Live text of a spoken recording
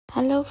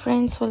Hello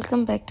friends,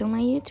 welcome back to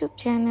my YouTube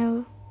channel.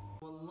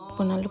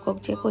 আপোনালোকক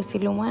যে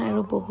কৈছিলো মই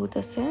আৰু বহুত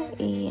আছে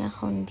এই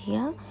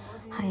সন্ধিয়া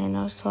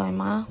হায়ানৰ 6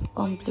 মাহ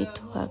কমপ্লিট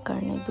হোৱাৰ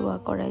কাৰণে দোৱা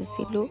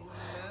কৰাইছিলো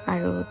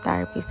আৰু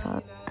তাৰ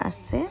পিছত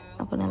আছে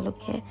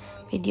আপোনালোকে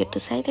ভিডিওটো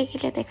চাই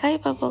থাকিলে দেখাই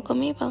পাব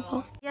কমেই পাব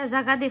ইয়া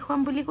জায়গা দেখুৱাম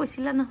বুলি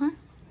কৈছিলা নহয়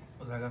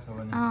জায়গা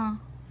চাবানি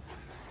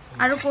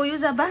আৰু কইও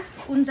যাবা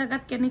কোন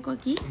জায়গাত কেনেকৈ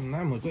কি না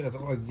মইতো এটা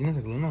একদিনে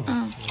থাকলো না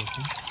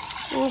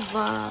ও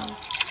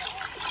বাহ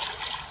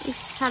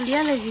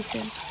ইছালিয়া লাগিছে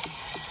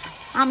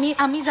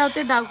আমি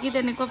যাওতে দাউকি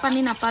তেনেকৈ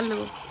পানী নাপালো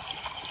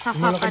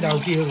সাফা পানী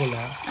দাউকি হৈ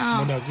গলা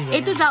মই দাউকি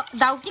এইটো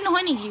দাউকি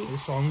নহয় নেকি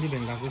সং দি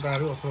বেংগাকুটা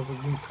আৰু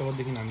 18 দিন তলত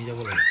দেখি নামি যাব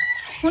লাগে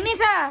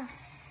শুনিছা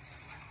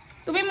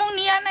তুমি মোক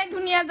নিয়া নাই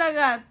ধুনিয়া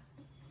জায়গাত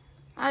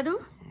আৰু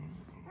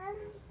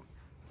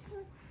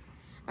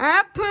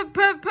আপ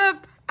আপ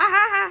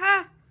আহা আহা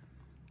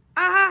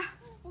আহা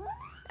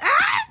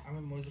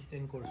আমি মই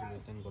 10 কৰিছিলো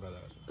 10 কৰা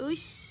জায়গা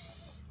উইশ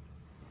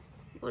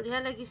বঢ়িয়া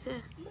লাগিছে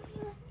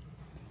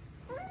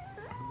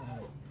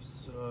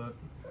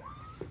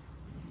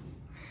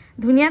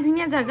ধুনিয়া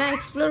ধুনিয়া জায়গা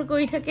এক্সপ্লোৰ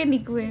কৰি থাকে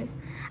নিকুৱে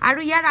আৰু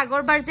ইয়াৰ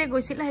আগৰবাৰ যে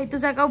গৈছিলা হেতু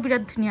জায়গাও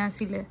বিৰাট ধুনিয়া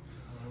আছিল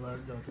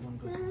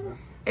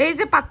এই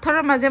যে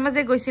পাথৰৰ মাজে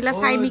মাজে গৈছিলা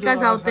সাইমিকা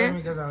যাওতে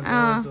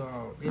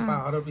এই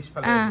পাহাৰৰ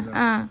পিছফালে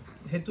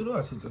হেতুৰো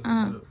আছিল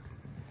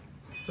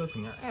তো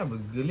ধুনিয়া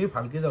গলি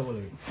ভালকে যাব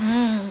লাগে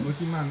মই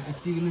কিমান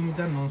 80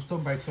 কিলোমিটাৰ নন স্টপ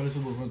বাইক চলাইছো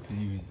বৰষুণত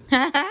ভিজি ভিজি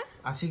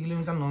 80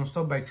 কিলোমিটাৰ নন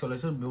স্টপ বাইক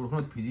চলাইছো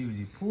বৰষুণত ভিজি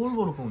ভিজি ফুল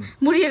বৰষুণ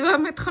মুৰি এগা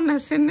মেটখন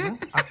আছে নে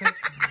আছে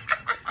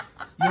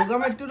yoga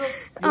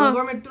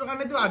metro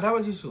কাৰণে তো আধা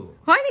বাজিছো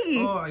হয় নেকি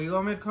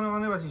yoga met খনৰ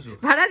কাৰণে বাজিছো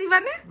ভাড়া দিবা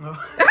নে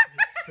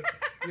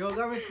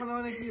yoga met খনৰ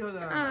মানে কি হয়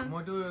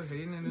মই তো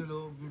হেৰি নিনিলো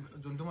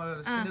যোন তোমাৰ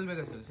সিঙ্গেল বেগ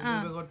আছিল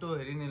সিঙ্গেল বেগত তো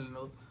হেৰি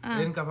নিনিলো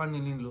ৰেন কভাৰ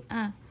নিনিলো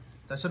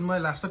তাৰছত মই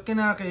লাষ্টত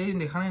কেনে এই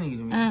দেখা নাই নেকি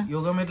তুমি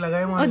yoga met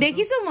লগাই মই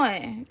দেখিছো মই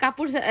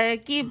কাপোৰ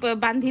কি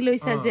বান্ধি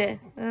লৈছা যে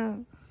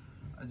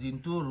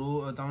জিন্তু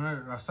তাৰমানে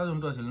ৰাস্তা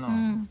যোনটো আছিল ন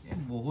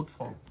বহুত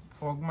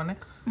ফগ মানে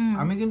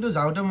আমি কিন্তু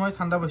যাওতে মই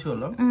ঠাণ্ডা পাইছো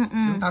অলপ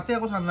তাতে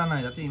আকৌ ঠাণ্ডা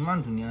নাই তাতে ইমান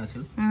ধুনিয়া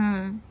আছিল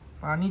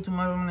পানী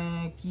তোমাৰ মানে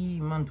কি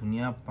ইমান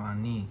ধুনিয়া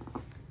পানী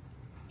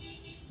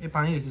এই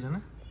পানী দেখিছা না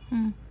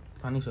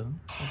পানী চোন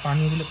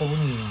পানী বুলি ক'ব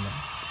নেকি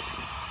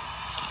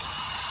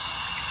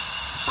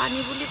পানী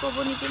বুলি ক'ব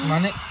নেকি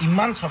মানে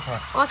ইমান সাফা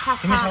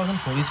তুমি চাওচোন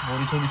ভৰি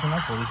থৈ দিছ না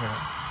ভৰি চাবা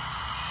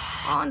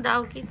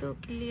দাউকি তো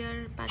ক্লিয়াৰ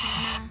পানী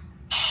না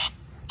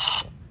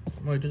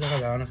মই এইটো জায়গা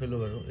যাওয়া নাছিলো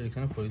বাৰু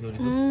এখানে ভৰি থৈ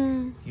দিছো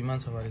কিমান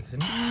সাফা দেখিছে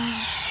না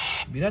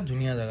বিৰাট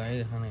ধুনিয়া জায়গা এই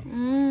এখানে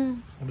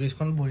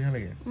ব্ৰিজখন বঢ়িয়া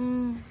লাগে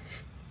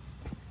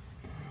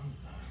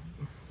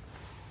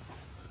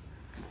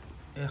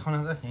এখন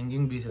এটা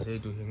হ্যাঙ্গিং ব্ৰিজ আছে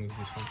এইটো হ্যাঙ্গিং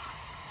ব্ৰিজখন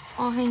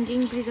হ্যাঙ্গিং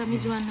ব্ৰিজ আমি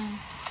যোৱা নাই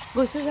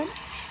গৈছো জান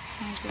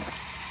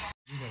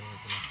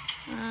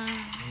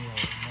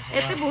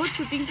এতে বহুত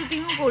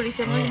শুটিংও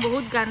কৰিছে মই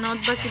বহুত গানত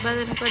বা কিবা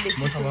তেনেকুৱা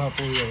দেখিছো মই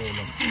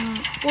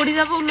পৰি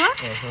যাব ওলোৱা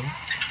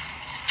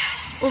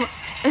ও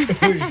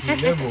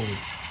হিলে বহুত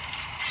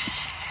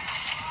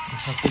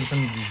সাকিলখন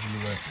দিছিলি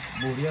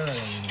বঢ়িয়া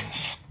লাগে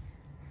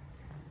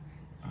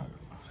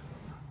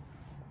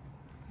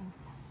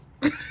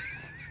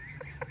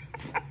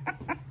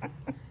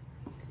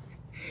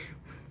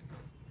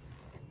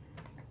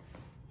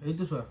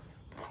এইটো চোৱা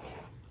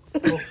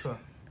চোৱা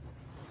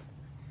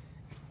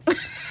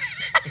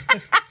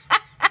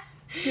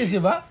কি আছে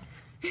বা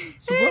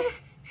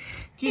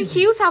কি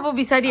হিউ চাব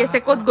বিচাৰি আছে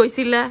ক'ত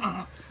গৈছিলা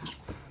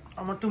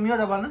আমার তুমিও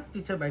যাবা না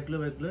টিচার বাইক লৈ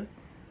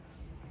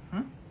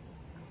হ্যাঁ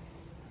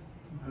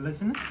ভালো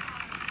লাগছে না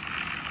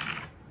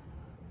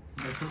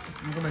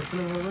বাইক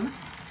লৈ যাবা না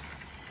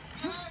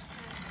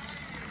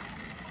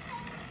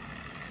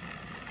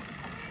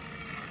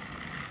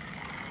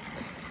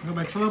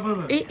বাইক চলাব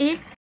পারবে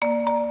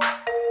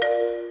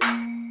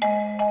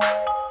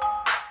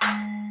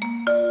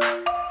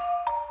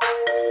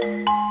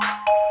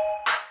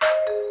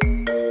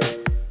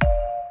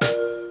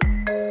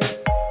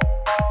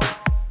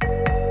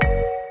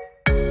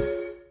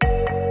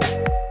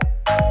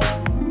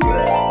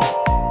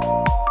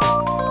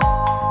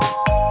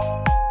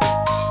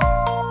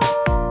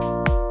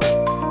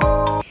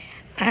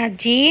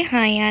আজি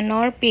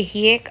হায়ানৰ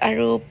পেহিয়েক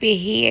আৰু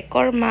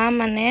পেহিয়েকৰ মা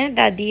মানে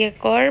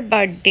দাদিয়েকৰ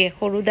বাৰ্থডে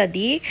সৰু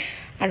দাদি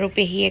আৰু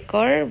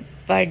পেহিয়েকৰ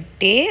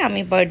বাৰ্থডে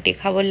আমি বাৰ্থডে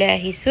খাবলৈ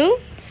আহিছো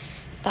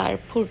তাৰ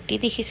ফূৰ্তি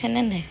দেখিছে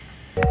নে নাই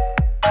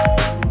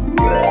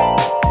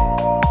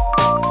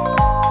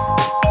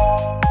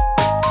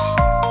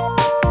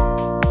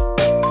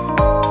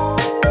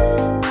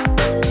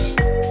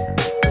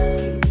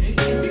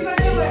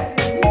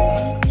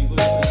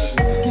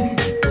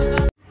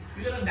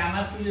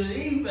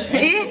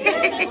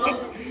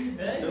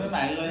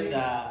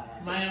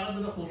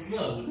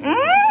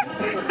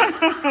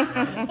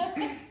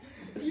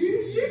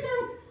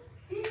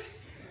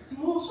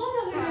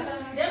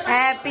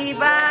Happy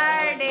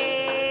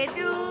birthday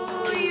to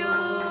you.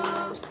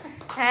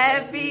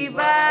 Happy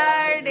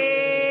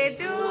birthday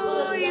to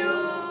you.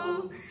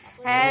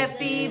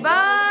 Happy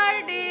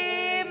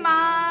birthday,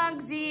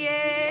 Magzie.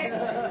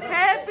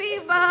 Happy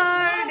birthday.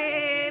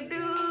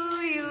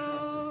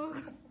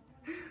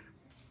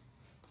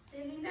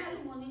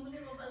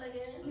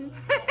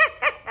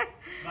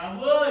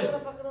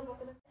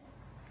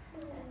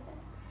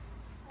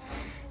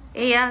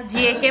 এয়া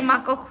জিয়েকে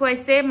মাকক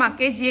খুৱাইছে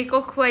মাকে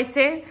জিয়েকক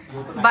খুৱাইছে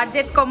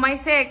বাজেট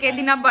কমাইছে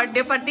একেদিনা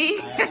বাৰ্থডে পাৰ্টি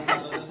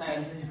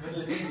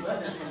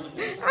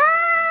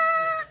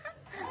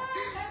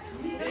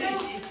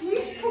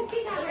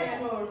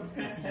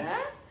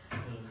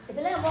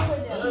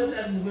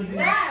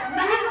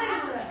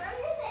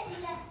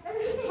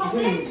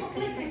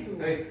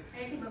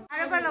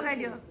আৰু এবাৰ লগাই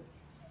দিও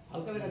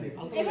হালকা লগাই দিও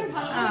এবাৰ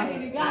ভালকে লগাই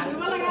দিও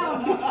গালবা লাগাও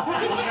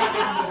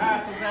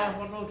তোরা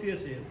ফটো উঠি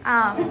আছে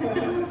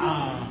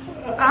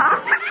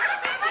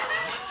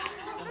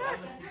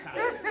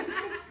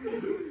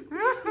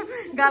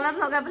গালত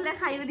লগাই বলে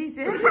খাইও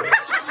দিছে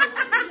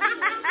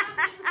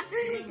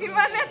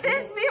ইমানে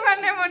টেস্টি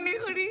মানে মনি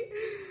খুৰি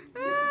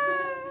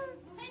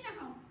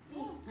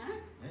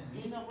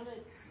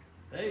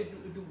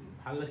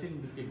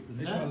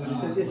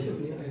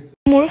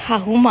মোৰ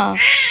শাহুমা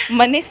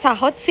মানে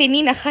চাহত চেনি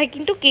নাখায়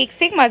কিন্তু কেক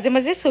চেক মাজে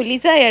মাজে চলি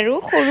যায় আৰু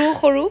সৰু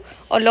সৰু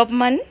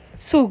অলপমান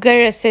সুগাৰ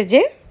আছে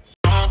যে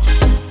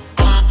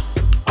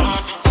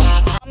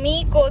আমি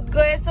ক'ত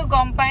গৈ আছো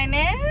গম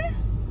পাইনে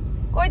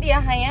কৈ দিয়া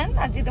হায়ান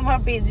আজি তোমাৰ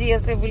বেজি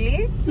আছে বুলি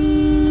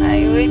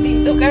এই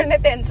দিনটোৰ কাৰণে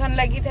টেনচন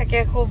লাগি থাকে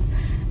খুব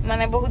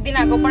মানে বহুত দিন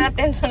আগৰ পৰা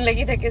টেনচন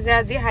লাগি থাকে যে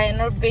আজি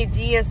হায়ানৰ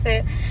বেজি আছে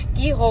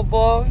কি হ'ব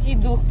কি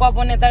দুখ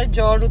পাবনে তাৰ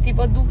জ্বৰ উঠিব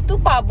দুখটো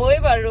পাবই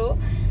বাৰু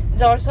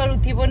জ্বৰ চৰ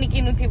উঠিব নেকি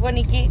নুঠিব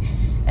নেকি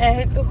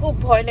হেতু খুব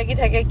ভয় লাগি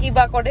থাকে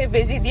কিবা কৰে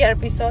বেজি দিয়াৰ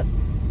পিছত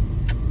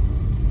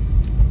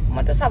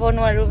মইতো চাব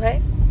নোৱাৰো ভাই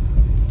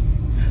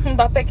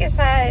বাপেকে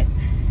চাই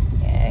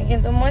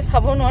কিন্তু মই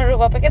চাব নোৱাৰো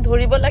বাপেকে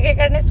ধৰিব লাগে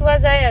কাৰণে চোৱা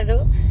যায় আৰু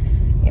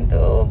কিন্তু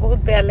বহুত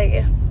বেয়া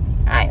লাগে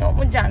আইও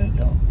মই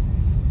জানতো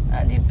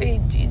আজি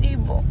বেজি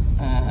দিব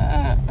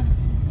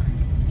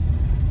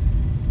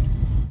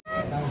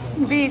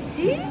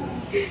বেজি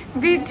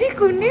বেজি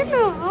কোনে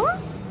লব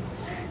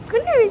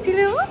কোনে বেজি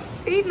লব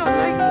এই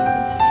নলয়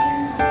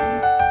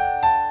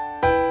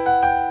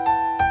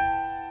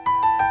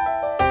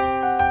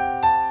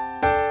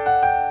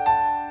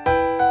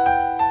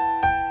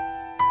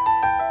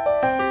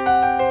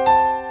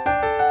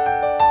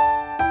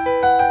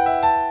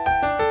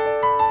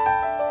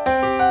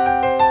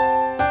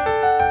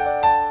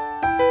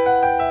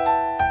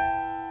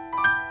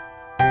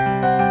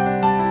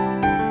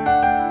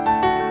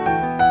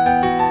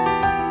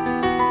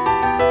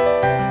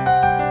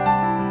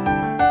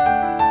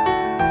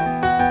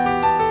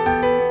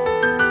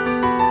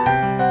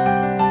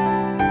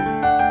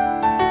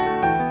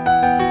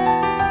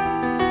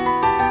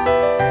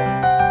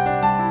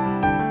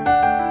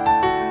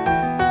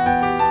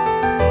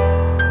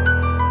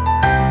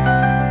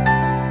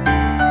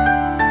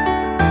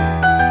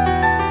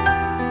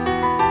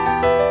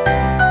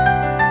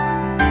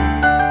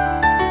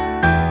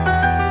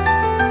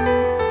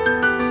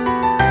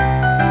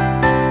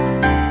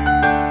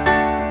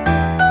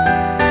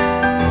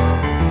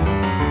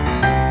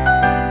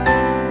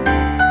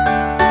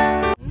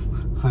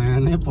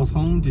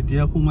প্ৰথম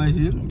যেতিয়া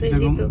সোমাইছিল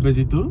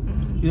বেজিটো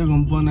তেতিয়া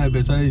গম পোৱা নাই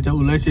বেচাৰি এতিয়া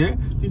ওলাইছে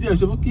তেতিয়া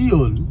সব কি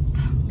হ'ল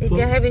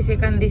তেতিয়াহে বেছি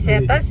কান্দিছে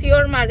এটা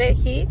চিঞৰ মাৰে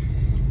সি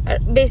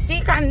বেছি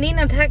কান্দি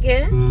নাথাকে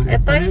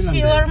এটা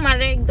চিঞৰ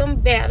মাৰে একদম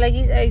বেয়া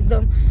লাগি যায়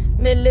একদম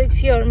বেলেগ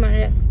চিঞৰ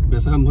মাৰে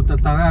বেচাৰা মত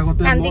তাৰে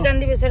আগতে কান্দি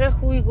কান্দি বেচাৰা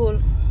শুই গ'ল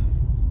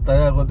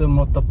তাৰে আগতে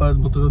মত তপা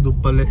মতটো দুখ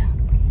পালে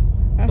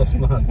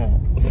চশমা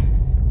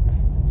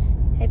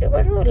সেইটো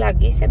বাৰু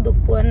লাগিছে দুখ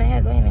পোৱা নাই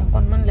আৰু এনে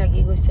অকণমান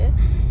লাগি গৈছে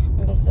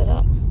বেচাৰা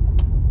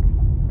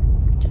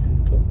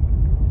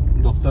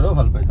ডক্টৰো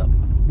ভাল পাই তাক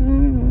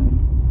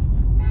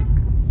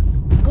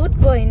গুড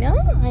বয় ন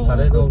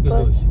 9.5 কিলো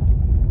হৈছে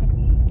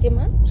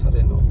কিমান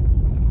 9.5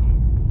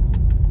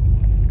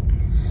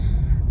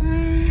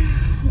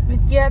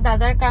 এতিয়া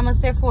দাদাৰ কাম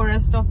আছে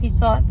ফৰেষ্ট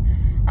অফিসত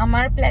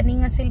আমাৰ প্ল্যানিং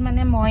আছিল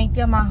মানে মই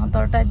এতিয়া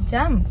মাহতৰ তাত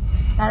যাম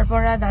তাৰ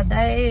পৰা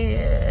দাদাই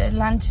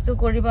লাঞ্চটো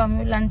কৰিব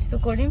আমি লাঞ্চটো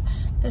কৰিম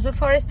তাৰপিছত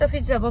ফৰেষ্ট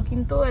অফিস যাব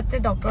কিন্তু এতে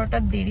ডক্টৰ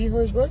তাত দেৰি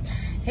হৈ গ'ল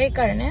সেই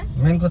কাৰণে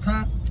মেইন কথা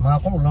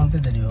মাকৰ উলান্তে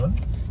দেৰি হ'ল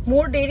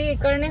মোৰ দেৰি এই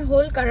কাৰণে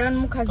হ'ল কাৰণ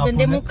মোক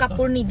হাজবেণ্ডে মোক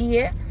কাপোৰ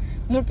নিদিয়ে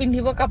মোৰ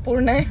পিন্ধিব কাপোৰ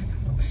নাই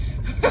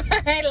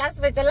লাষ্ট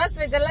পেজা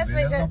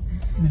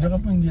নিজৰ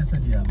কাপোৰ পিন্ধি আছে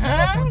দিয়া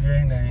কাপোৰ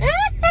দিয়াই নাই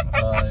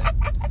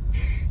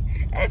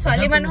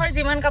ছোৱালী মানুহৰ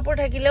যিমান কাপোৰ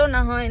থাকিলেও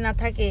নহয়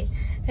নাথাকে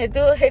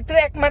হেতু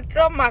একমাত্ৰ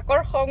মাকৰ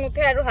খং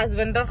উঠে আৰু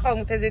হাজবেণ্ডৰ খং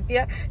উঠে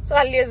যেতিয়া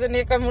ছোৱালী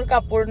এজনীয়ে কয় মোৰ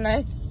কাপোৰ নাই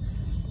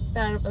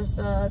তাৰ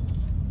পাছত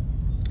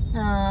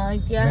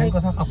এতিয়া মেইন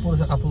কথা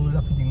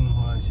কাপোৰবিলাক ফিটিং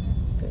নোহোৱা হৈছে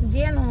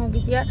যিয়ে নহওক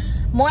এতিয়া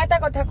মই এটা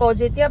কথা কওঁ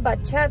যেতিয়া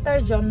বাচ্চা এটাৰ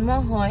জন্ম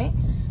হয়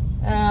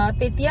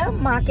তেতিয়া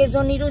মাক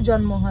এজনীৰো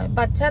জন্ম হয়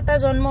বাচ্চা এটা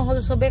জন্ম হ'ল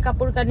সবে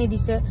কাপোৰ কানি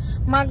দিছে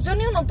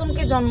মাকজনীও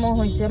নতুনকে জন্ম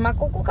হৈছে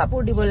মাককো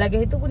কাপোৰ দিব লাগে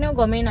সেইটো কোনেও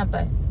গমেই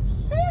নাপায়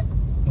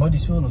মই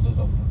দিছো নতুন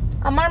কাপোৰ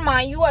আমাৰ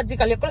মাইও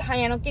আজিকালি অকল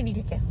হায়ানকে দি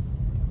থাকে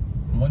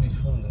মই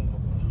দিছো নতুন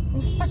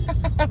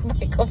কাপোৰ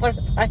বাইকৰ পৰা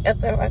চাই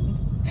আছে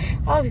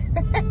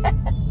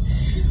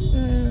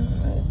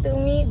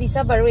তুমি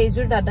দিছা বাৰু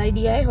এইযোৰ দাদাই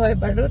দিয়াই হয়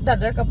বাৰু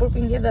দাদাৰ কাপোৰ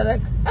পিন্ধিয়ে দাদাক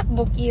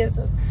বকি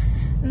আছো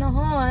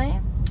নহয়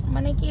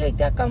মানে কি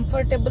এটা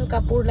কমফৰ্টেবল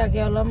কাপোৰ লাগে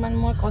অলপমান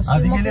মোৰ কষ্টম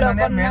আজিকালি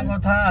মানে মেন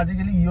কথা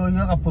আজিকালি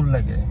ইয়ো কাপোৰ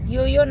লাগে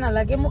ইয়ো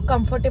নালাগে মোক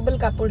কমফৰ্টেবল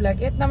কাপোৰ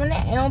লাগে তাৰ মানে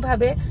এও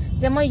ভাবে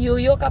যে মই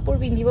ইয়ো কাপোৰ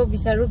পিন্ধিব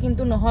বিচাৰো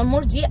কিন্তু নহয়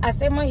মোৰ যি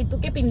আছে মই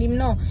হিতুকে পিন্ধিম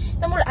ন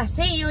তা মোৰ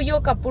আছে ইয়ো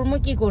কাপোৰ মই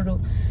কি কৰো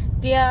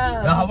তিয়া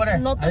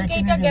নতুন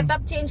কেইটা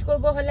গেটআপ চেঞ্জ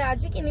কৰিব হলে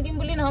আজি কিনি দিম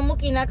বুলি নহয় মোৰ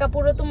কিনা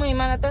কাপোৰতো মই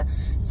ইমান এটা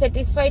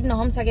স্যাটিসফাইড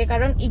নহম সাগে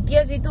কাৰণ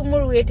ইতিয়া যেটো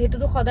মোৰ ওয়েট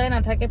হেতুটো সদায়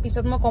নাথাকে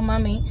পিছত মই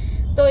কমামেই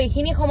তো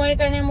এইখিনি সময়ৰ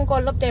কাৰণে মোক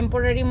অলপ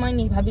টেম্পৰাৰী মই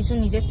ভাবিছো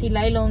নিজে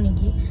সিলাই লও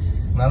নেকি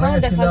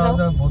দেখা যাও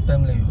বহুত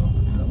টাইম লাগিব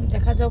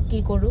দেখা যাও কি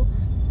কৰো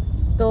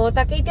তো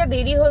তাকে এতিয়া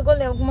দেৰি হৈ গল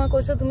মই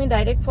কৈছো তুমি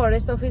ডাইৰেক্ট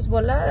ফৰেষ্ট অফিস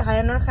বলা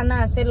হায়ানৰ খানা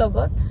আছে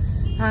লগত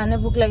হানে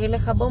ভুক লাগিলে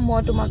খাব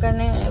মই তোমাৰ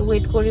কাৰণে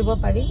ওয়েট কৰিব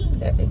পাৰিম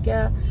এতিয়া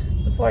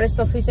ফৰেষ্ট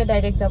অফিসে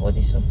ডাইৰেক্ট যাব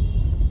দিছো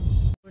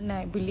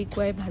নাই বুলি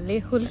কয় ভালে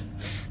হল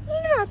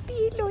ৰাতি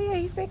লৈ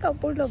আহিছে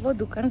কাপোৰ লব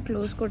দোকান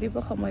ক্লোজ কৰিব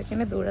সময়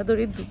কেনে দৌৰা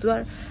দৌৰি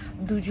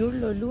দুজোৰ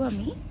ললো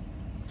আমি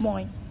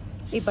মই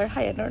এবাৰ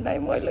হায়ানৰ নাই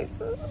মই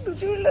লৈছো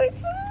দুজোৰ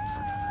লৈছো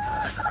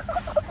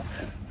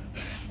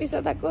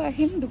পিছত আকৌ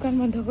আহিম দোকান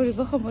বন্ধ কৰিব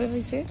সময়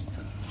হৈছে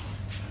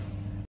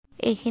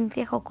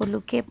এইখিনিতে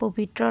সকলোকে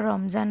পবিত্ৰ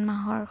ৰমজান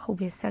মাহৰ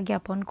শুভেচ্ছা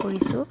জ্ঞাপন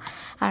কৰিছো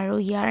আৰু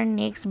ইয়াৰ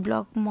নেক্সট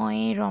ব্লগ মই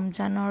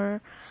ৰমজানৰ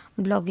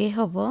ব্লগে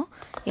হ'ব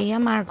এয়া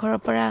মাৰ ঘৰৰ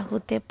পৰা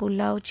আহোতে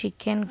পোলাও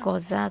চিকেন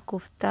গজা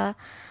কুফতা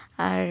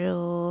আৰু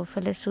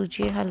ফলে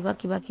সুজিৰ হালৱা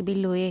কিবা কিবি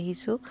লৈ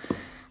আহিছো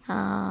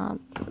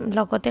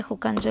লগতে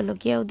শুকান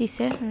জলকীয়াও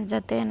দিছে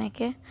যাতে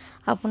এনেকে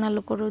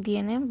আপোনালোকৰো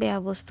দিয়েনে বেয়া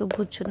বস্তু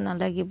ভুচুত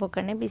নালাগিব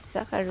কাৰণে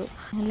বিশ্বাস আৰু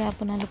হলে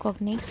আপোনালোকক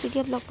নেক্সট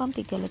ভিডিঅ'ত লগ পাম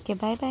তেতিয়ালৈকে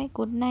বাই বাই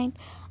গুড নাইট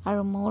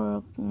আৰু মোৰ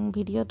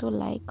ভিডিঅ'টো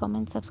লাইক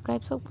কমেন্ট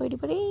সাবস্ক্ৰাইব সব কৰি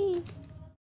দিব